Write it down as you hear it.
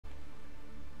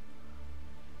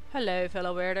Hello,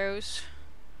 fellow weirdos.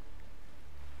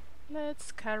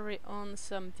 Let's carry on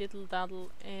some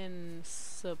diddle-daddle in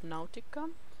Subnautica.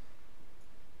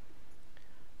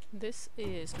 This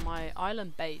is my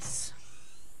island base.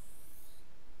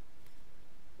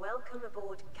 Welcome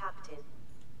aboard, Captain.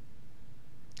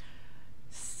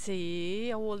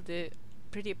 See, all the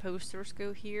pretty posters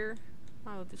go here.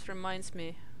 Oh, this reminds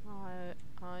me.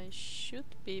 I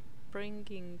should be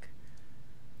bringing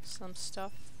some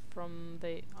stuff from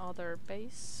the other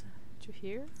base to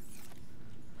here.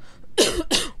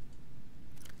 Let's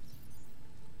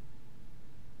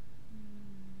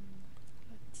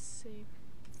see.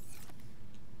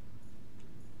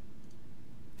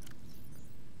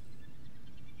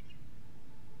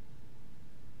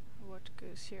 What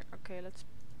goes here? Okay, let's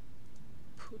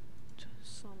put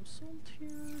some salt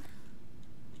here.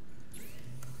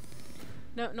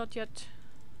 No, not yet.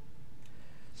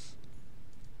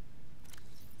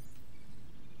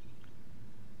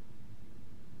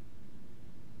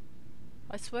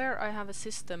 I swear I have a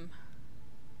system.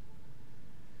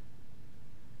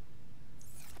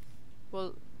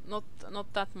 Well, not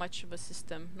that much of a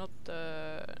system. Not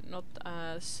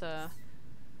as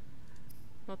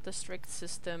not a strict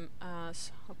system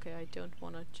as. Okay, I don't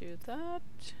want to do that.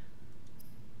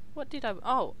 What did I?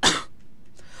 Oh,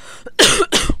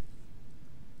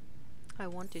 I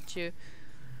wanted to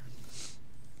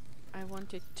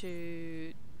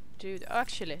do.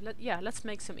 Actually, let's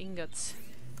make some ingots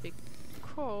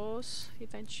because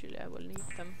eventually I will need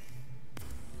them.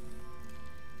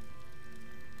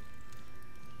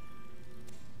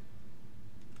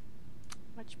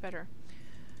 Much better.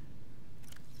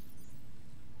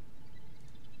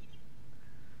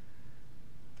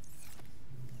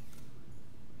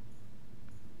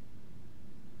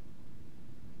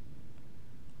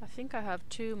 I think I have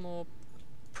 2 more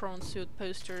prawn suit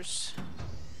posters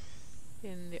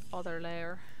in the other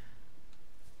layer.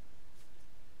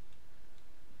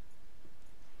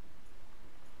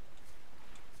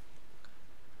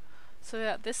 So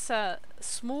yeah, this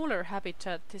smaller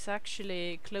habitat is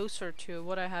actually closer to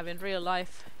what I have in real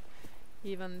life,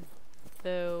 even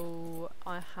though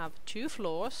I have 2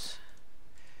 floors.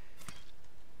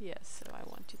 Yes, so I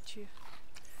wanted to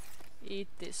eat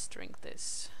this, drink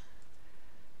this,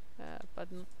 but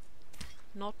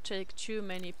not take too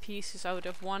many pieces out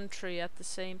of one tree at the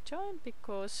same time,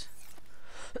 because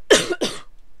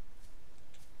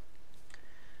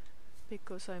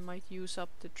because I might use up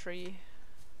the tree.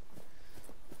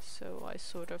 So I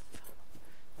sort of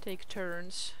take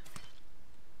turns.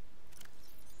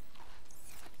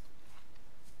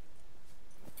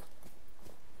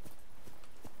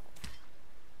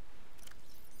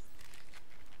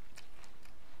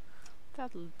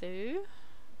 That'll do.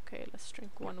 Okay, let's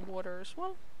drink 1 water as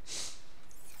well.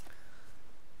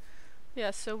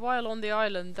 Yeah, so while on the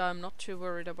island I'm not too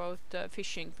worried about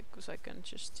fishing, because I can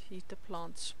just eat the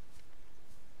plants.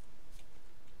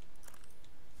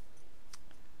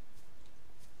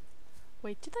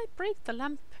 Wait, did I break the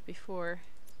lamp before?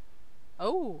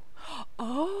 Oh!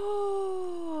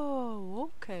 Oh!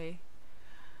 Okay.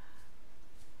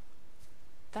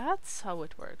 That's how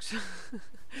it works.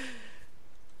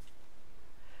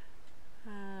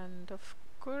 And of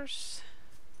course...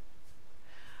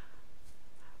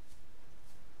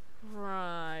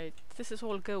 Right. This is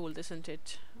all gold, isn't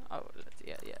it? Oh,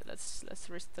 yeah, let's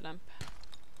risk the lamp.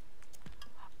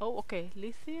 Oh, okay.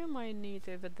 Lithium I need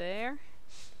over there.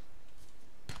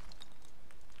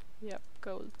 Yep,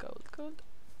 gold, gold, gold.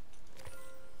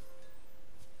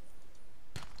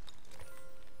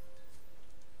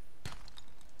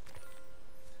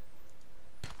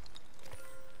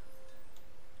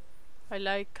 I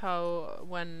like how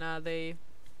when the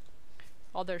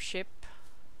other ship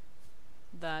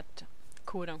that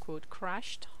quote-unquote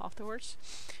crashed afterwards,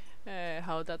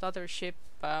 how that other ship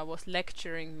was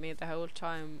lecturing me the whole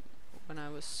time when I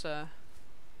was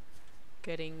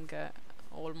getting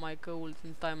all my gold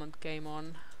and diamond game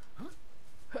on. Huh?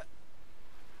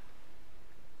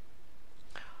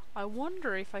 I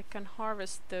wonder if I can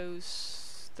harvest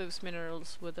those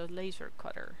minerals with a laser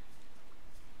cutter.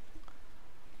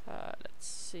 Let's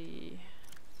see.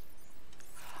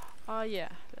 Ah,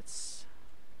 yeah, let's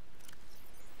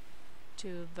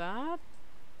do that.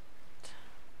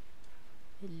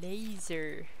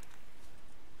 Laser.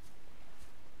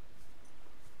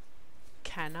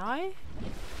 Can I?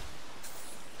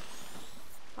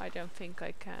 I don't think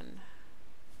I can.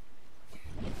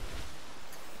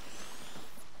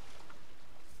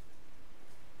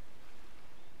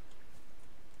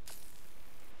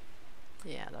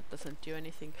 Yeah, that doesn't do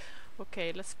anything.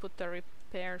 Okay, let's put the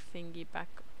repair thingy back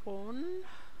on.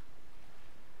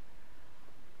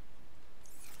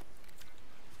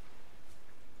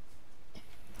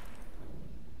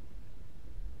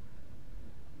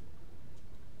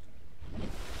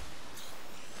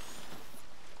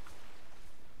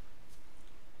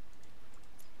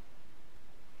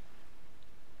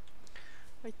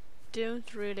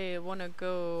 don't really want to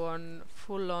go on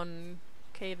full-on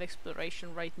cave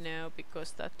exploration right now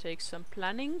because that takes some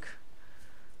planning.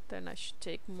 Then I should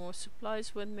take more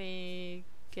supplies with me,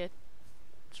 get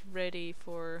ready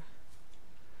for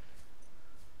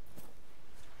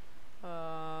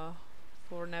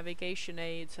navigation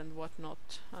aids and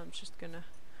whatnot. I'm just gonna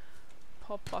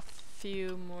pop a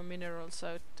few more minerals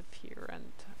out of here,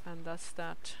 and that's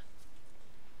that.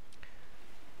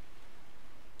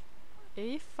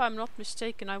 If I'm not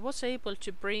mistaken, I was able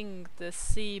to bring the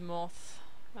sea moth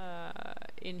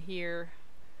in here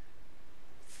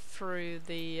through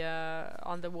the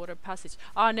underwater passage.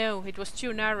 Ah no, it was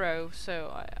too narrow,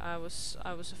 so I was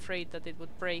afraid that it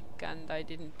would break, and I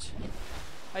didn't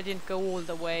go all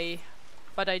the way,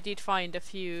 but I did find a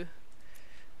few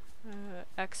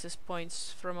access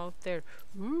points from out there.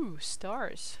 Ooh,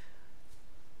 stars.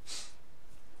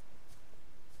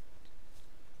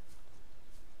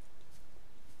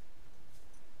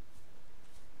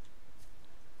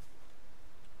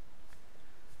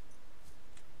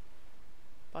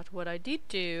 But what I did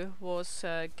do was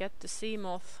get the sea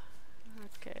moth.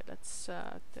 Okay, let's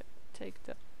take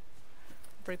the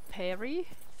repairy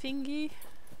thingy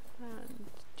and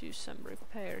do some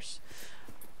repairs.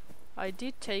 I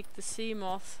did take the sea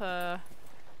moth to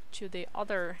the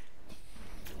other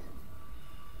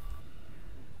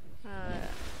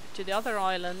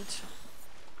island,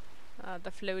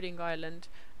 the floating island,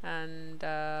 and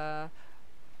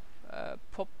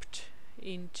popped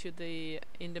in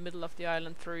the middle of the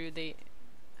island through the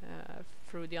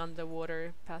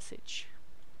underwater passage.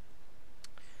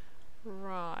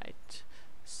 Right.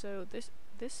 So this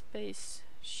base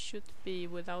should be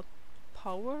without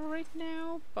power right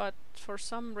now, but for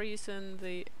some reason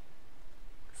the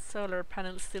solar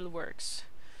panel still works.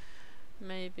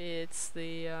 Maybe it's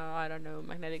the I don't know,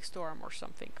 magnetic storm or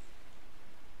something.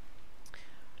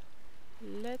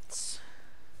 Let's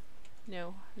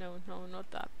no,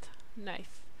 not that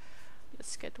knife.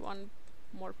 Let's get one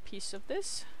more piece of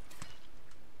this.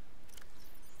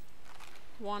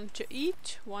 One to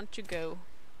eat, one to go.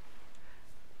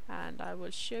 And I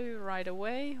will show you right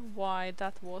away why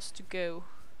that was to go.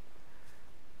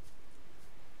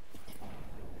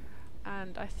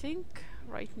 And I think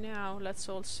right now let's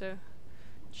also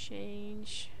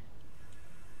change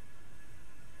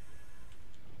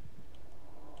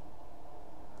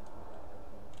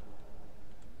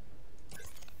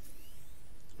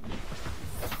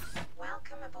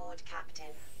Welcome aboard,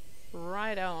 Captain.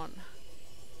 right on.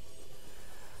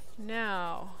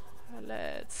 Now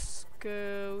let's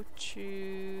go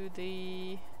to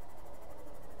the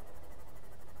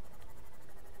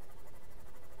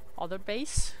other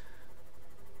base.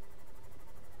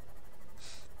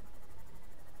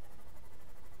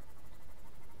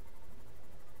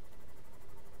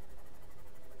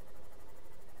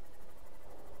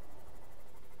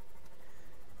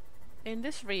 In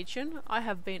this region I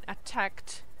have been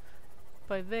attacked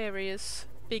by various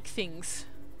big things,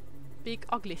 big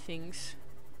ugly things.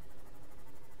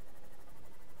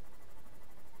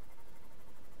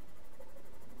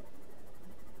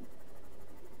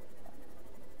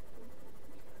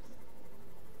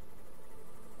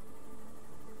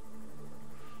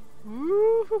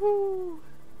 Woohoo!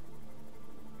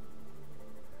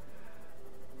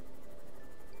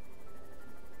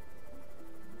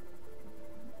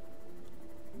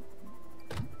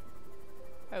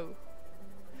 Oh,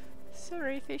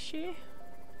 sorry, fishy.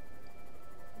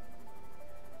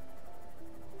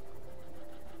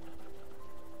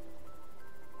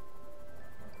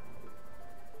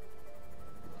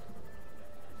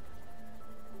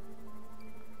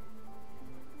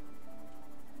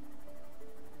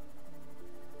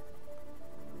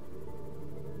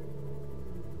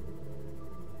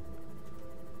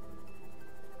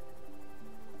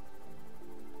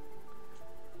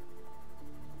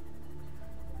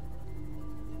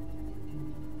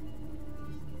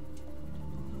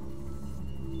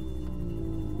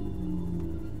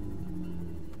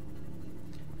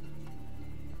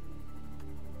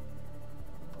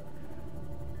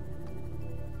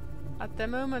 At the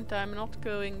moment I'm not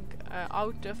going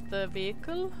out of the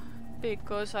vehicle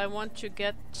because I want to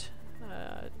get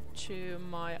to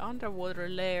my underwater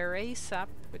lair ASAP,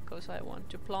 because I want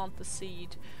to plant the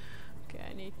seed. Okay,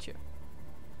 I need to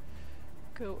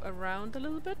go around a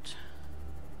little bit.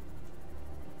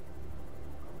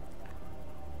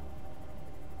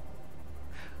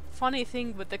 Funny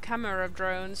thing with the camera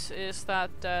drones is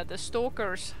that the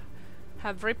stalkers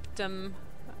have ripped them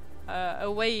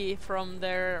away from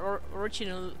their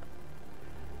original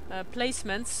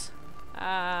placements,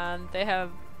 and they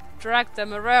have dragged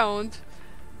them around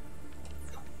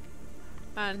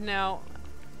And now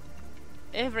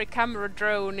every camera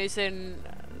drone is in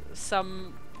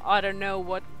some, I don't know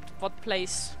what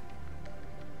place.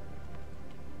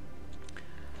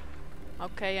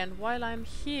 Okay, and while I'm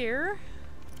here,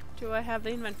 do I have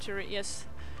the inventory? Yes.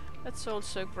 Let's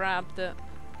also grab the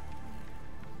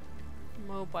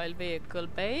mobile vehicle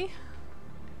bay.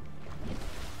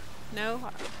 No,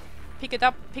 pick it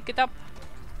up, pick it up.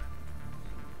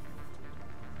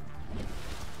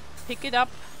 Pick it up.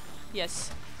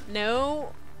 Yes.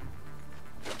 No.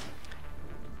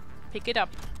 Pick it up.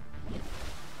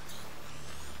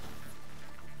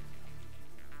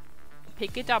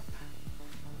 Pick it up.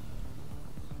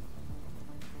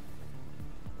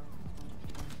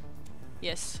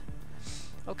 Yes.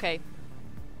 Okay.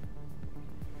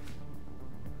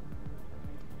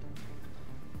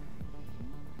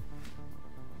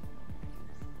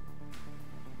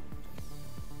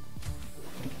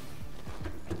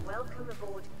 Welcome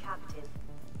aboard, Captain.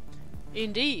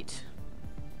 Indeed.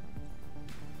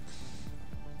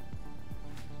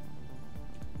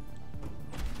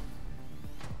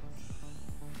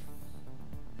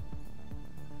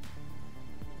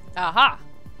 Aha!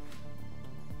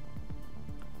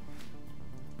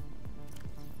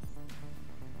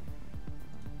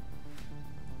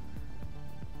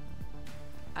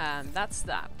 And that's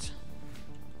that.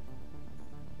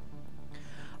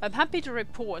 I'm happy to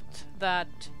report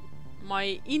that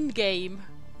my in-game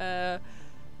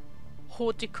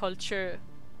horticulture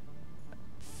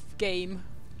game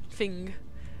thing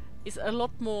is a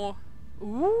lot more...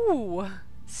 Ooh!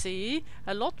 See?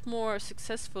 A lot more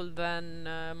successful than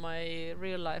my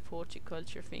real-life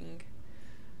horticulture thing.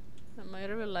 My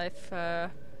real-life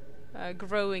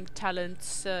growing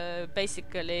talents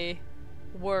basically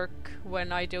work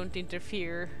when I don't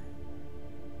interfere.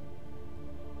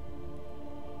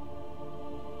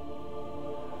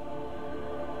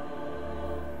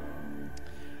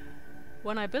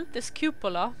 When I built this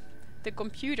cupola, the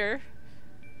computer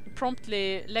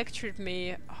promptly lectured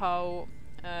me how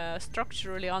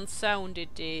structurally unsound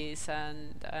it is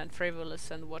and frivolous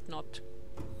and whatnot.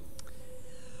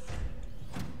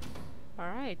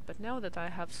 Alright, but now that I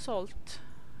have salt,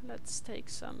 let's take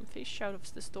some fish out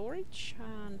of the storage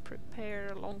and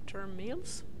prepare long-term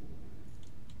meals.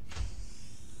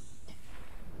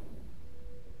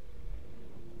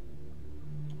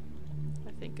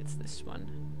 I think it's this one.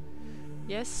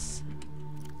 Yes.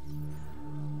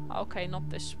 Okay, not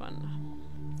this one.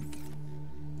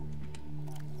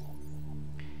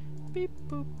 Beep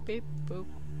boop, beep boop.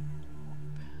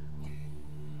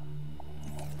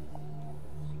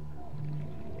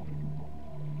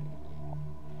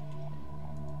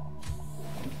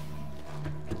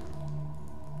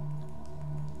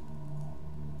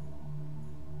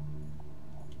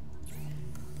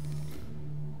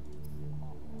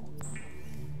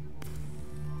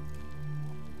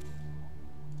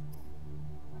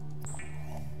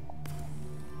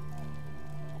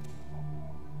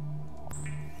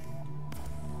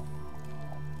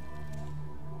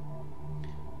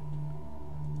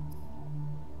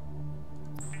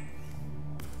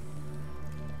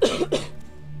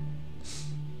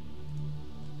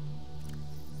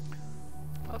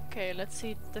 Okay, let's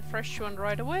eat the fresh one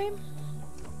right away.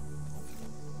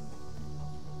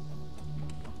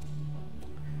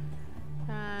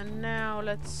 And now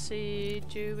let's see,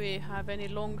 do we have any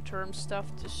long-term stuff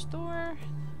to store?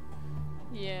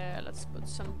 Yeah, let's put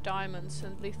some diamonds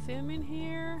and lithium in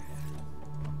here.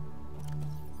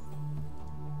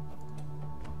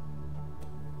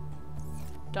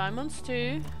 Diamonds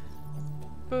too.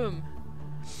 Boom.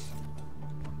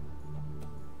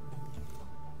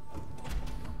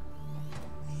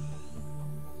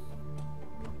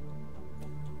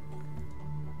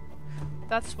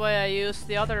 That's why I use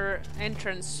the other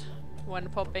entrance when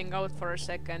popping out for a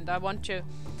second. I want to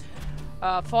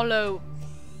follow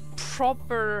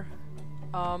proper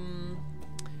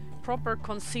proper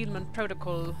concealment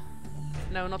protocol.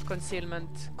 No, not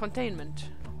concealment, containment.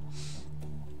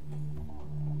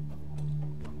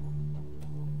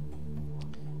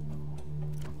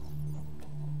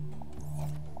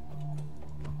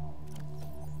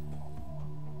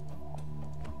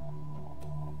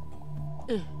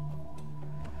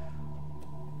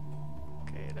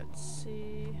 Okay, let's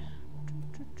see.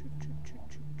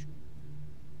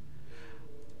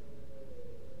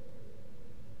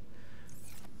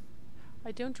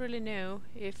 I don't really know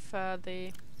if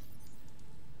the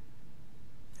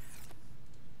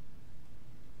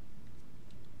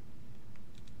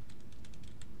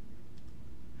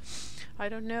I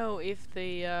don't know if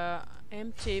the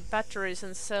empty batteries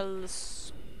and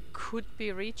cells could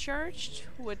be recharged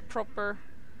with proper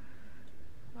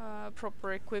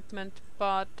proper equipment,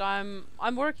 but I'm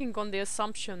working on the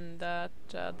assumption that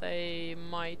they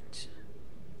might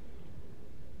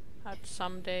at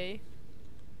someday.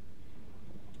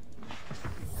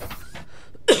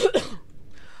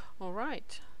 All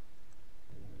right.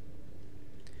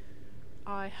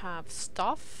 I have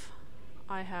stuff.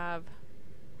 I have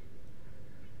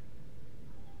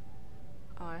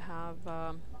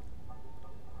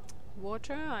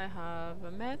water. I have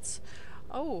meds.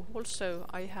 Oh, also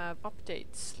I have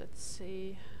updates. Let's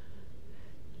see.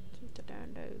 The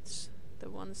downloads, the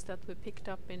ones that we picked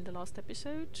up in the last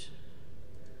episode.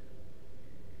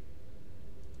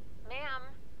 Ma'am,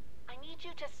 I need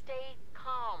you to stay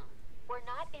calm. We're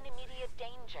not in immediate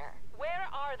danger. Where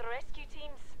are the rescue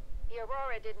teams? The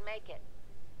Aurora didn't make it.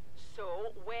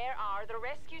 So, where are the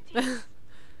rescue teams?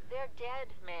 They're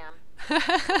dead, ma'am. We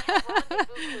have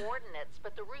rendezvous coordinates,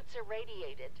 but the routes are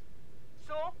radiated.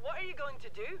 So, what are you going to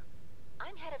do?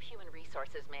 I'm head of human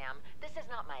resources, ma'am. This is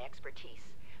not my expertise.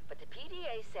 But the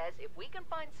PDA says if we can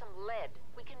find some lead,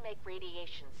 we can make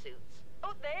radiation suits.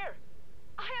 Oh, there!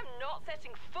 I am not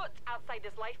setting foot outside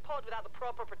this life pod without the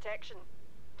proper protection.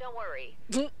 Don't worry.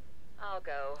 I'll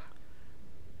go.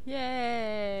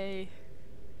 Yay!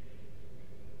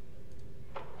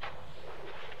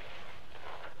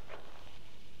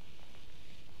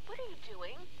 What are you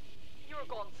doing? You were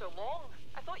gone so long.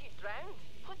 I thought you'd drowned.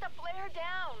 Put the flare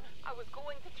down. I was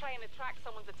going to try and attract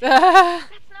someone's attention.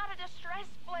 That's not a distress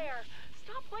flare.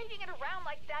 Stop waving it around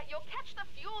like that. You'll catch the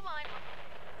fuel line.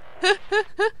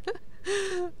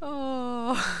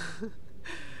 Oh.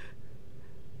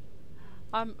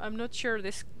 I'm not sure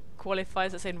this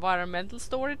qualifies as environmental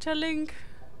storytelling.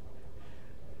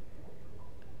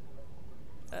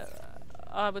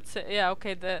 I would say, yeah,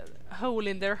 okay, the hole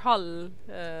in their hull,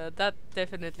 that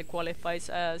definitely qualifies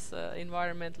as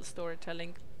environmental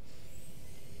storytelling.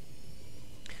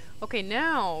 Okay,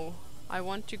 now I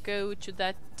want to go to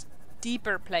that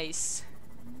deeper place.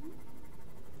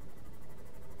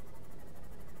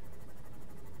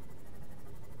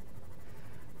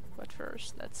 But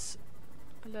first, let's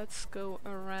go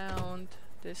around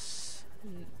this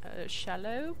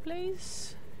shallow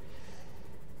place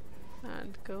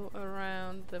and go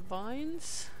around the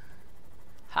vines.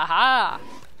 Haha!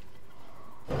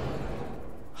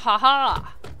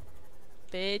 Haha!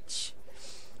 Bitch!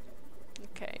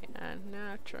 Okay, and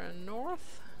now turn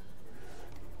north.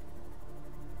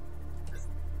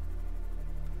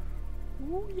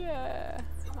 Ooh yeah!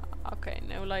 Okay,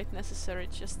 no light necessary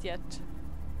just yet.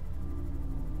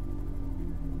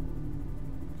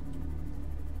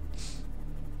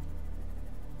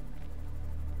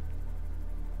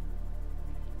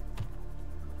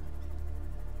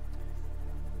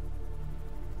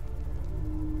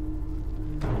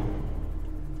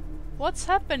 What's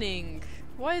happening?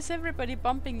 Why is everybody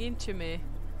bumping into me?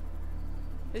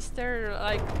 Is there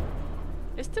like...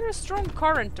 Is there a strong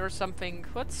current or something?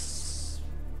 What's...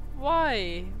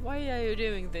 Why? Why are you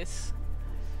doing this?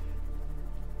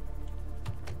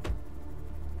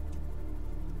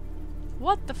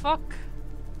 What the fuck?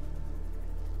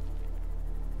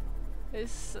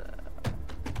 Is...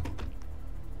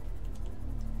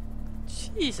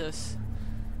 Jesus.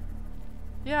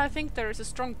 Yeah, I think there is a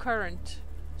strong current.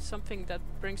 Something that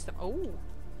brings them... Oh!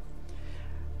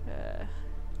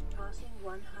 Passing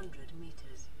 100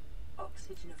 meters.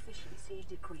 Oxygen efficiency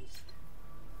decreased.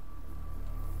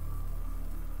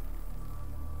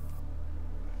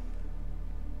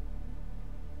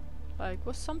 Like,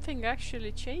 was something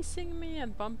actually chasing me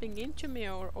and bumping into me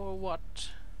or what?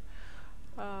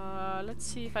 Let's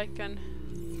see if I can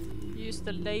use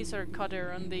the laser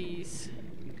cutter on these.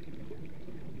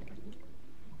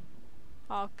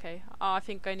 Okay, I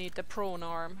think I need the prone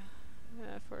arm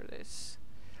for this.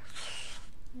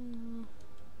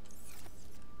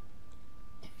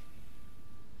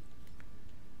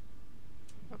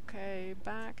 Okay,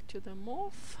 back to the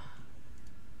moth.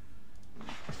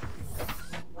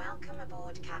 Welcome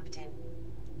aboard, Captain.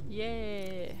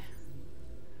 Yeah.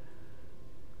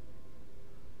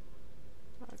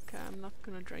 Okay, I'm not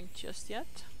gonna drink just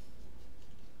yet.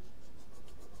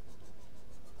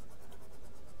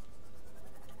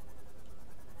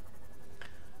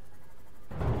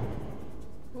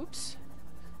 Oops.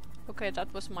 Okay,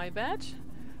 that was my bad.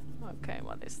 Okay,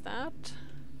 what is that?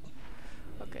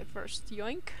 Okay, first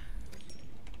yoink.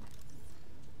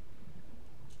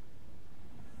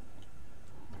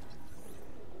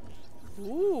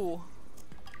 Ooh.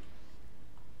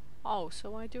 Oh,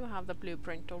 so I do have the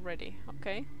blueprint already.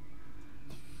 Okay.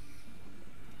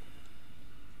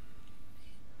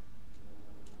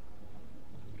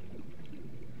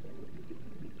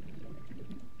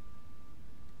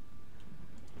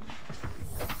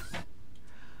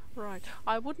 Right.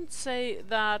 I wouldn't say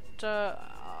that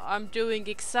I'm doing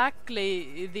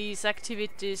exactly these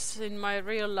activities in my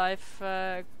real life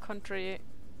country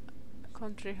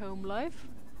home life,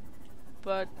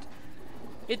 but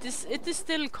it is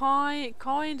still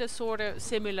kind of sort of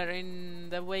similar in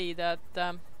the way that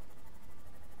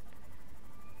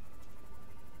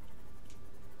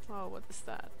oh, what is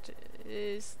that?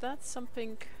 Is that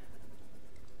something?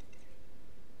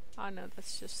 Oh no,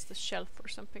 that's just the shelf or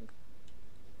something.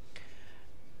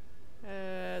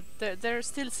 There are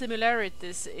still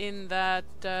similarities in that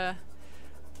there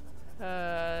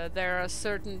are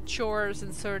certain chores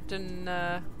and certain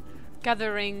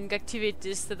gathering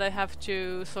activities that I have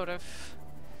to sort of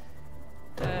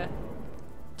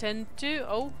tend to.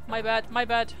 Oh, my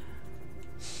bad.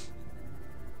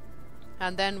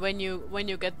 And then when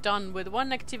you get done with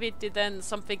one activity, then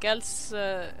something else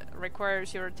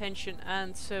requires your attention,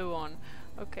 and so on.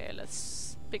 Okay,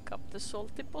 let's pick up the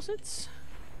salt deposits.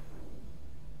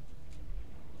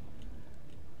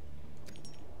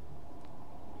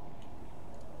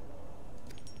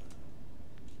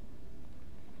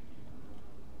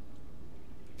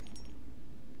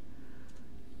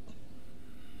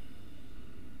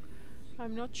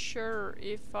 I'm not sure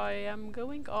if I am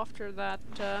going after that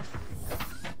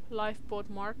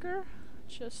lifeboat marker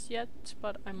just yet,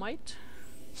 but I might.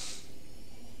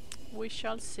 We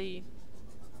shall see.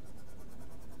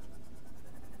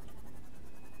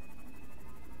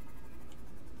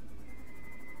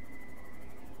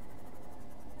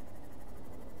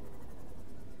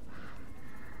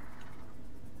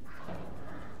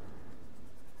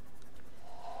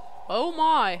 Oh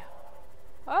my!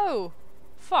 Oh!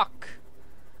 Fuck!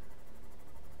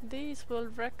 These will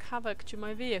wreak havoc to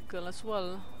my vehicle as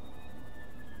well.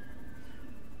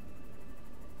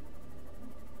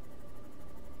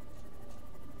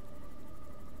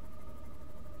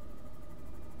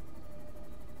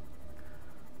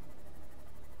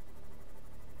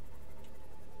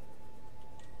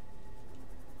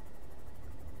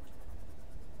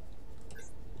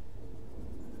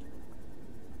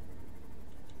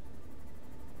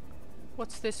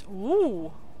 What's this?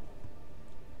 Ooh!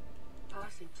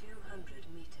 Passing 200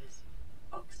 meters.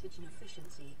 Oxygen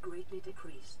efficiency greatly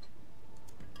decreased.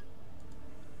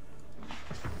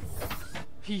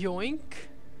 Yoink!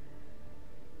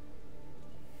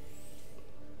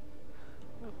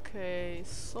 Okay,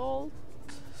 salt.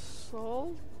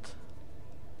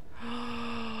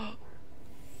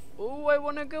 Oh, I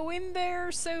wanna go in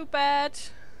there so bad.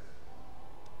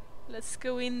 Let's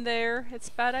go in there. It's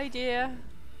a bad idea.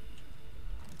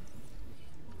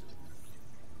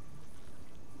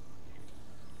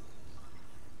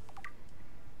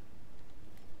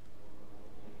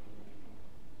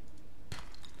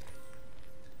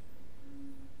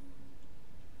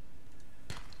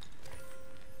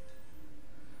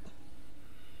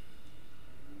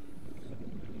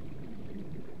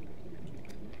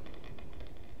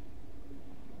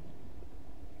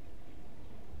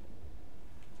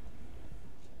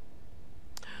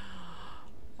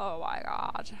 Oh my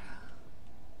god.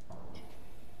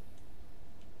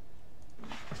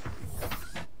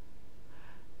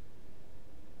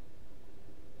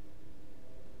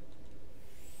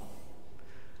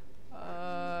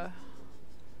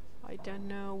 I don't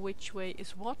know which way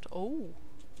is what. Oh.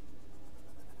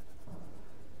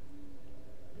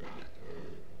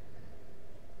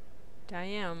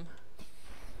 Damn.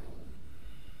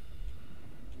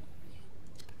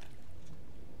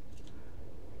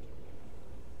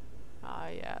 Ah,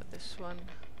 yeah, this one.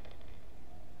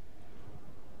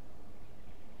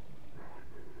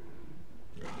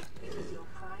 It is your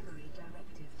primary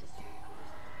directive to stay close.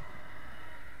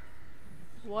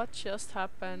 What just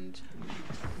happened?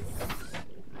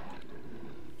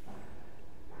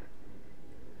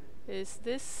 Is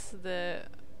this the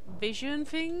vision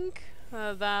thing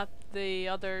that the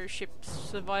other ship's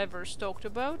survivors talked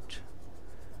about?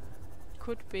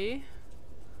 Could be.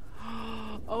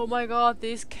 Oh my god,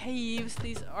 these caves,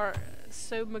 these are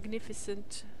so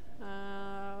magnificent.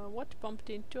 What bumped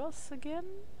into us again?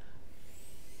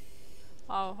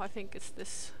 Oh, I think it's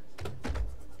this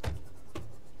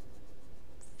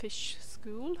fish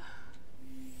school.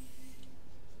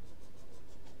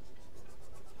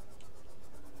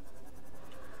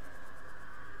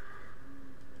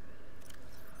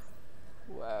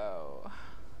 Whoa.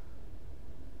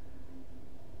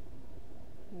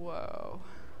 Whoa.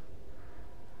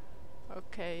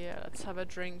 Okay, yeah, let's have a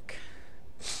drink.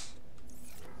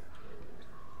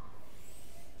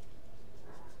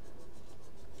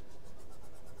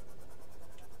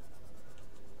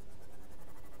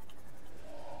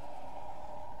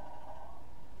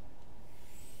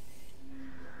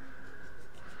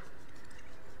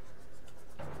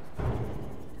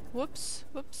 Whoops,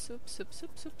 whoops, whoops, whoops,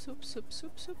 whoops, whoops, whoops, whoops,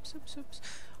 whoops, whoops, whoops, whoops.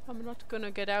 I'm not gonna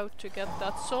get out to get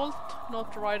that salt,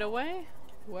 not right away.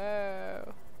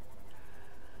 Whoa.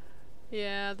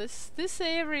 Yeah, this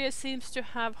area seems to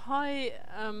have high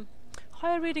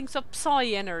readings of psi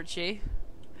energy.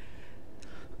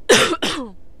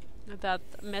 That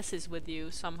messes with you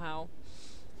somehow.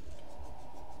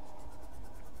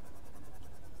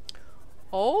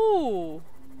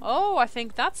 Oh, I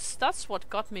think that's what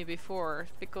got me before,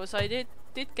 because I did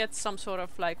get some sort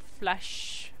of like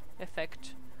flash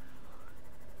effect.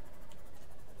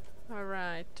 All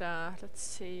right, let's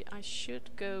see. I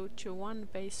should go to one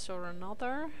base or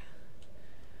another.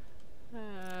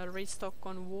 Restock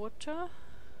on water,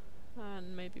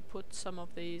 and maybe put some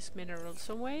of these minerals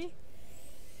away.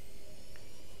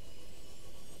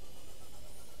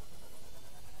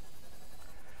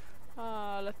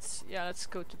 Let's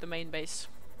go to the main base.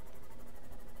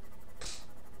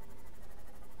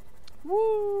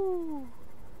 Woo!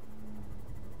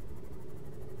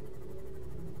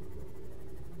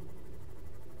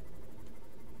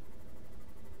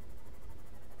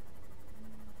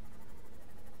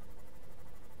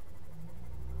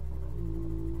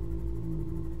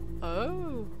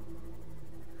 Oh,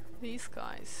 these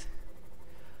guys.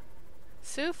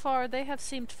 So far they have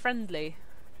seemed friendly,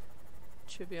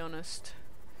 to be honest.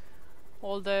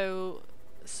 Although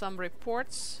some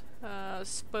reports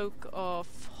spoke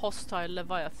of hostile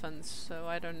leviathans, so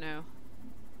I don't know.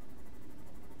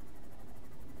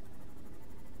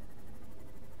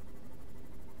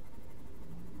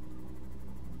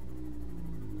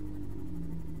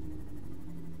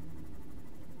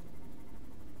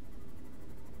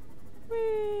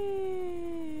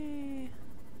 Whee!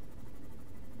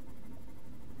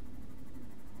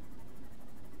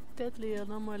 Deadly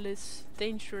anomalies,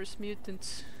 dangerous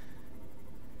mutants.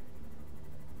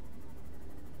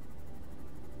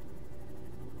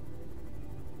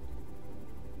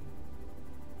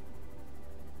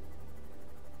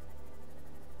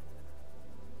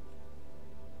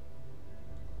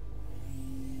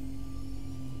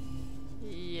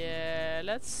 Yeah,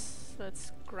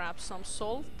 let's grab some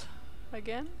salt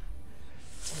again.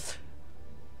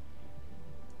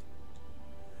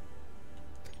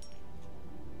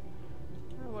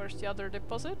 Where's the other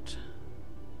deposit?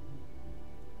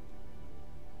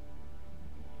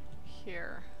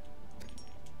 Here.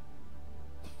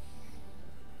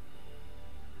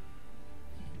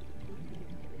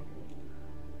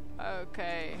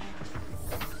 Okay.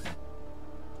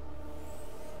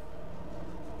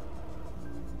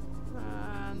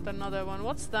 And another one.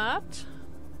 What's that?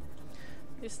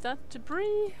 Is that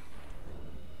debris?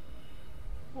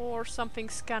 Or something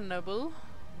scannable?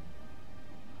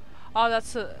 Oh,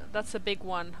 that's a big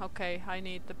one. Okay, I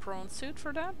need the prawn suit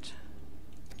for that.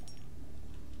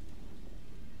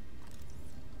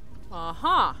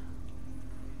 Aha!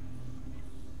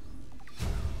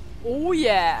 Oh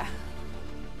yeah!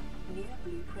 Near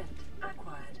blueprint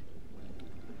acquired.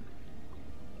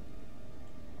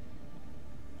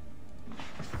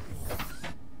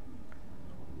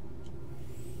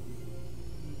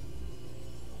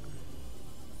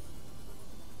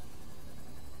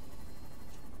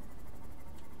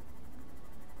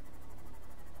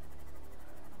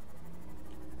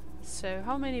 So,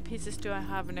 how many pieces do I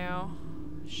have now?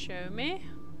 Show me.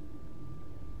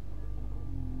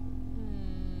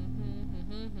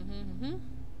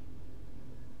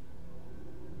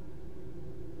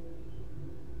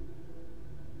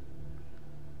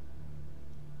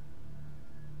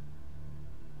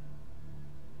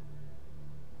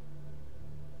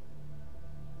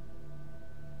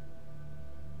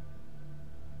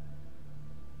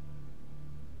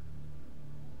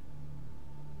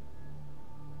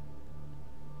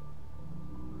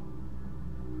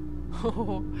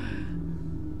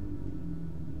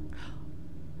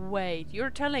 Wait,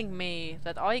 you're telling me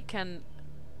that I can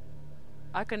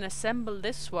assemble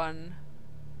this one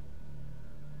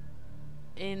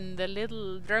in the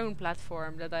little drone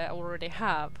platform that I already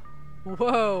have?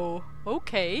 Whoa,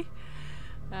 okay.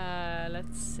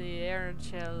 Let's see, air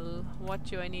gel. What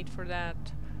do I need for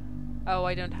that? Oh,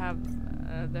 I don't have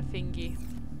the thingy.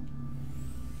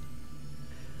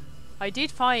 I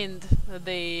did find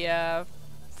the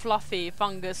fluffy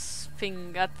fungus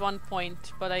thing at one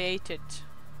point, but I ate it,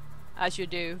 as you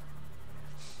do.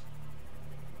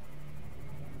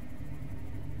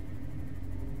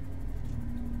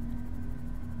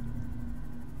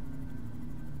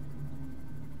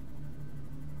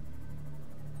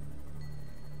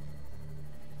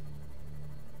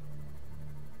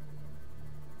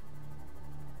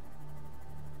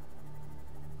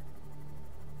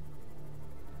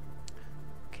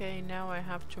 Okay, now I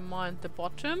have to mind the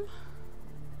bottom.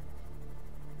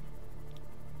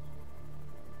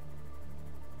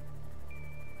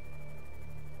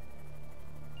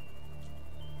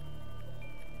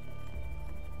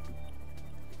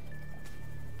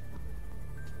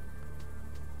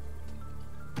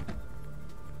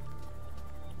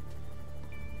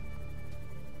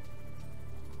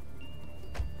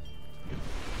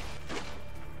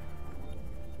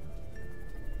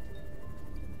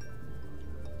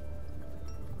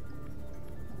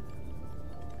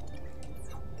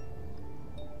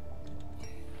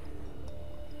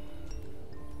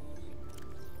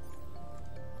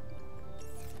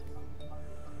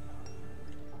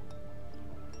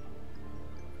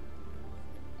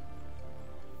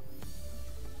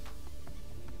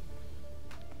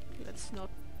 Let's not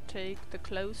take the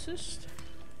closest.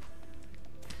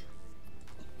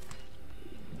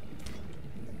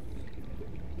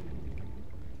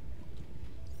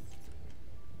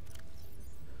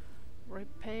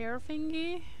 Repair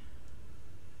thingy.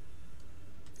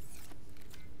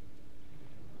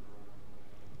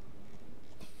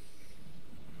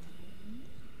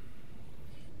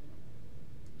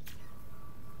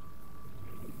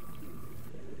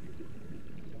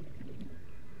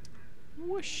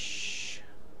 Whoosh.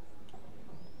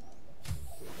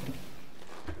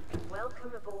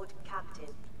 Welcome aboard,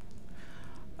 Captain.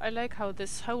 I like how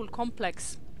this whole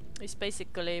complex is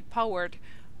basically powered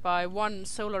by one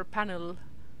solar panel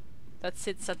that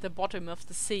sits at the bottom of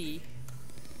the sea.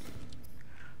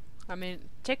 I mean,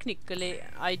 technically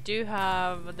I do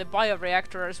have the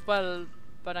bioreactor as well,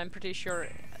 but I'm pretty sure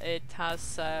it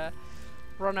has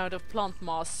run out of plant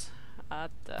mass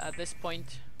at this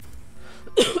point.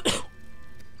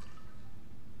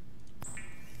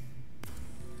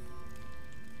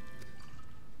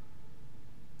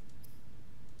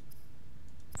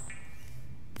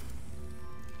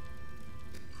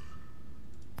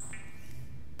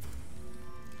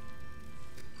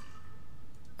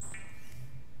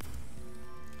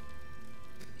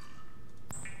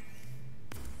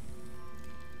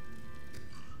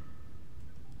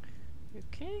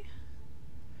 Okay.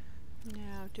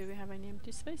 Now, do we have any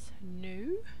empty space?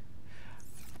 No.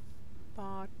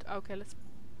 But okay,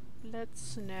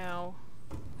 let's now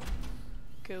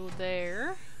go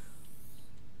there.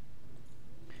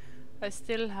 I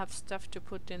still have stuff to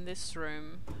put in this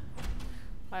room.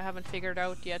 I haven't figured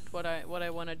out yet what I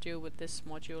want to do with this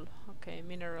module. Okay,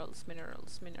 minerals,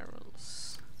 minerals,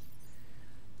 minerals.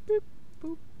 Boop,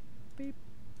 boop, beep,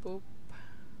 boop.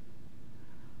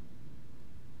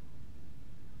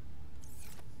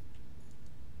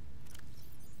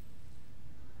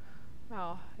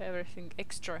 Oh, everything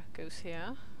extra goes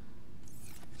here.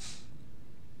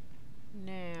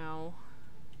 Now,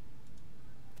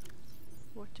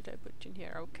 what did I put in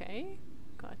here? Okay,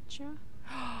 gotcha.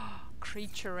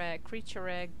 Creature egg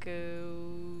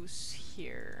goes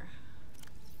here.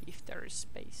 If there is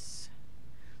space.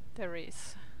 There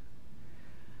is.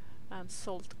 And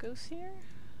salt goes here.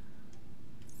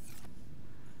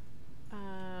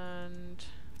 And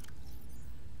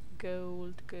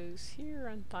gold goes here,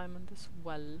 and diamond as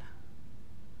well.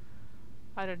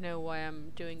 I don't know why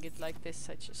I'm doing it like this.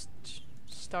 I just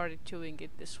started doing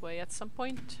it this way at some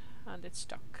point and it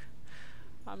stuck.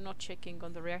 I'm not checking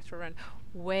on the reactor and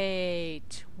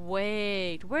wait,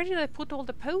 where did I put all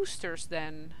the posters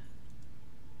then?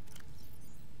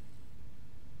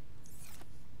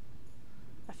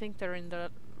 I think they're in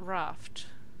the raft.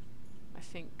 I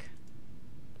think.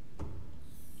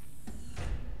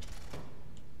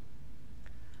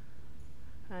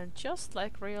 And just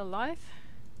like real life,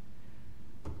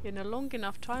 in a long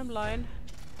enough timeline,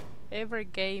 every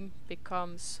game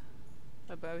becomes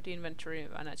about inventory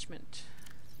management.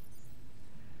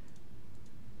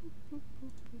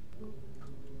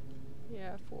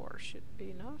 Yeah, 4 should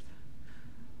be enough.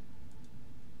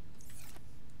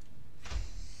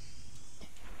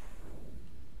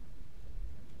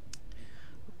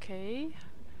 Okay,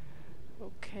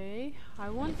 okay, I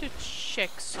want to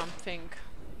check something.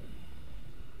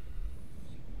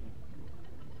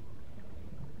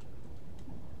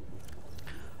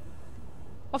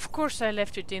 Of course I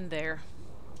left it in there.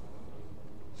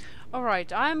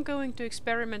 Alright, I'm going to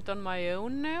experiment on my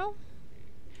own now.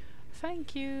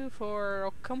 Thank you for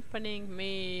accompanying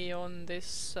me on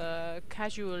this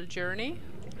casual journey.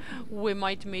 We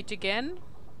might meet again.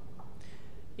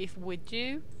 If we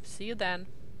do, see you then.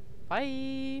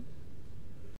 Bye!